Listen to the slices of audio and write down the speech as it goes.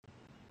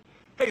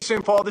Hey,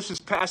 St. Paul, this is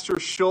Pastor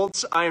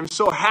Schultz. I am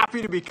so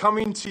happy to be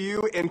coming to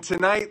you and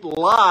tonight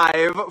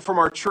live from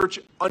our church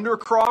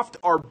Undercroft,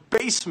 our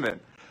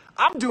basement.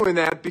 I'm doing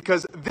that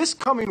because this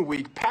coming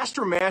week,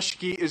 Pastor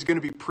Maschke is going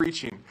to be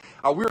preaching.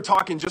 We were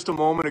talking just a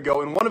moment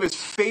ago, and one of his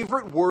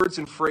favorite words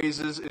and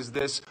phrases is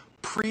this: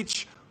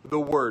 preach the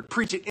word.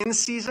 Preach it in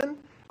season,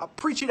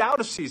 preach it out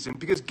of season,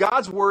 because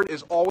God's word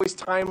is always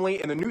timely,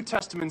 and the New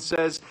Testament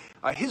says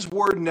his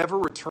word never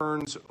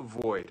returns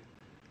void.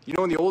 You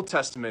know, in the Old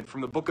Testament,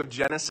 from the book of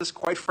Genesis,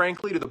 quite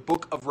frankly, to the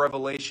book of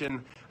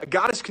Revelation,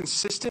 God is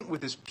consistent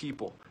with his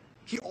people.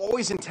 He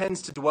always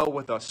intends to dwell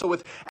with us. So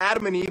with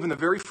Adam and Eve in the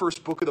very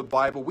first book of the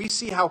Bible, we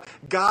see how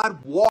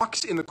God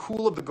walks in the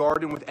cool of the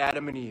garden with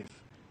Adam and Eve.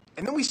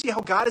 And then we see how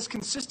God is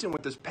consistent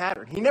with this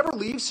pattern. He never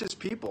leaves his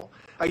people.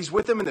 He's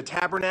with them in the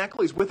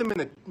tabernacle. He's with them in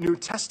the New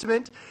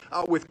Testament,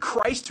 with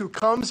Christ, who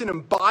comes and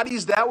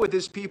embodies that with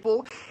his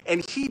people.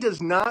 And he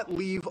does not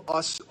leave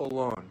us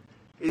alone.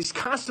 He's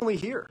constantly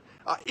here,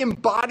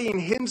 embodying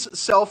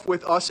himself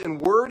with us in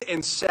word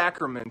and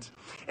sacrament.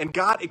 And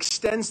God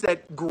extends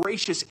that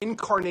gracious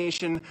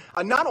incarnation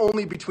not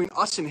only between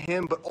us and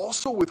him, but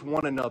also with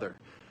one another.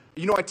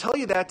 You know, I tell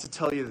you that to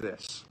tell you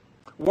this.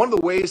 One of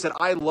the ways that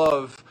I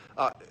love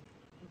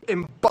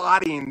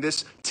embodying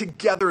this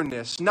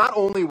togetherness, not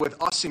only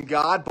with us and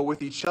God, but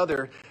with each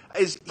other,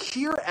 is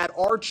here at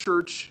our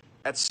church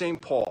at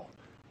St. Paul.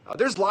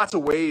 There's lots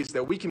of ways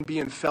that we can be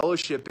in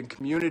fellowship and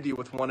community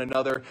with one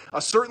another,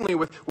 certainly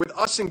with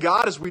us and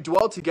God as we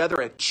dwell together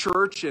at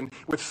church, and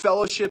with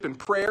fellowship and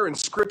prayer and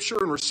scripture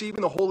and receiving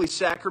the holy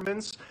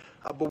sacraments,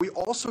 but we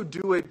also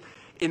do it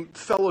in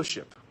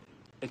fellowship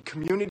and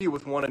community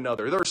with one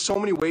another. There are so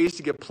many ways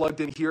to get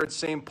plugged in here at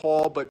St.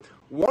 Paul, but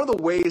one of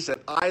the ways that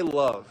I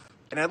love,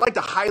 and I'd like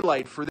to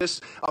highlight for this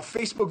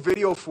Facebook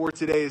video for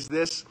today, is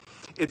this: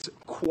 it's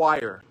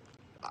choir.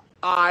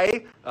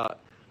 I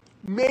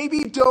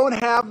maybe don't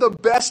have the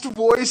best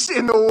voice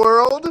in the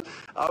world,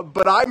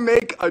 but I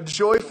make a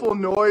joyful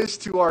noise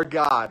to our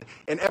God.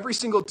 And every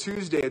single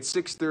Tuesday at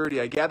 6:30,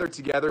 I gather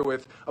together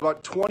with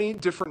about 20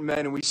 different men,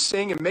 and we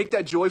sing and make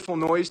that joyful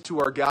noise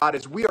to our God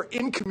as we are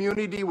in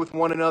community with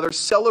one another,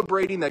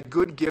 celebrating that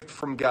good gift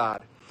from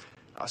God.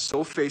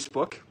 So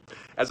Facebook,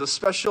 as a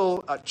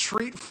special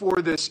treat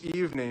for this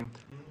evening,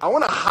 I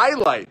want to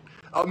highlight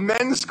a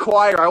men's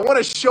choir. I want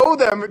to show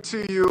them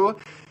to you.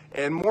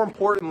 And more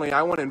importantly,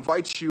 I want to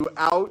invite you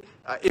out.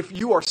 If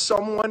you are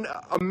someone,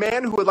 a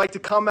man who would like to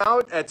come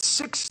out at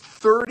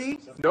 6:30,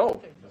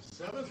 no,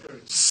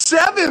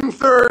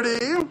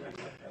 7:30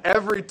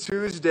 every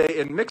Tuesday.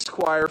 And mixed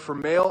choir for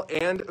male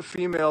and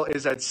female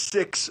is at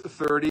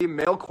 6:30.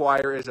 Male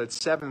choir is at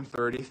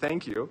 7:30.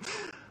 Thank you.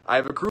 I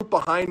have a group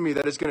behind me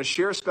that is going to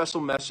share a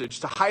special message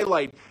to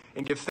highlight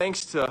and give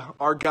thanks to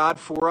our God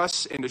for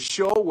us, and to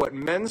show what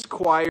men's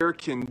choir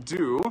can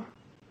do.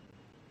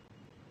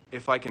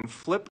 If I can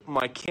flip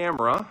my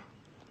camera.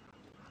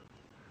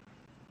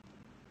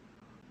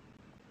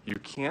 You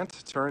can't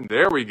turn.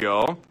 There we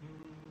go.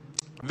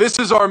 This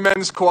is our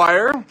men's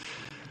choir.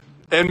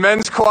 And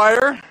men's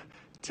choir,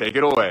 take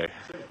it away.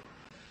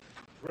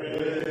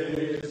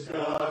 Praise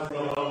God,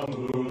 from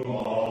whom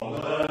all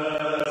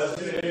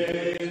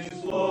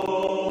blessings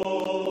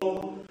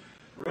flow.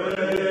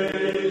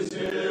 Praise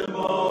him,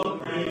 all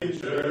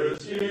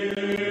creatures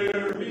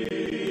here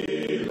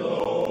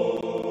below.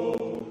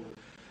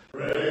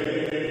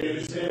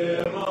 Praise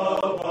him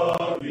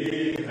above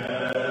the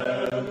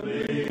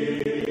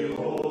heavenly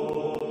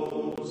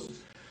host.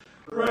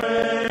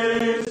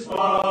 Praise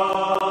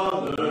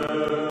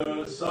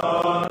Father,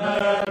 Son,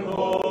 and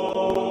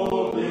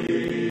Holy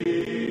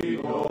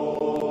Ghost.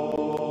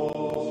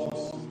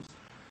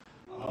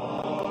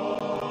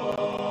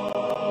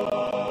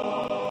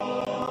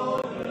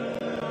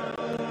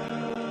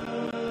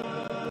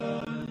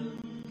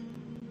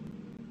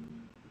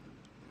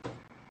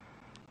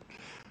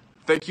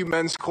 Thank you,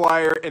 men's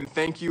choir, and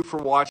thank you for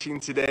watching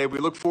today. We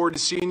look forward to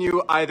seeing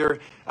you either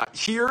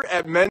here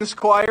at men's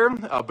choir,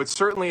 but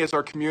certainly as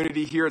our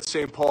community here at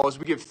St. Paul, as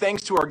we give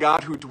thanks to our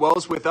God who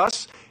dwells with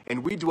us,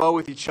 and we dwell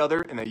with each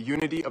other in the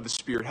unity of the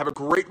Spirit. Have a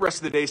great rest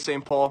of the day,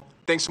 St. Paul.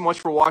 Thanks so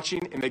much for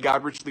watching, and may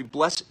God richly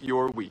bless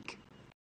your week.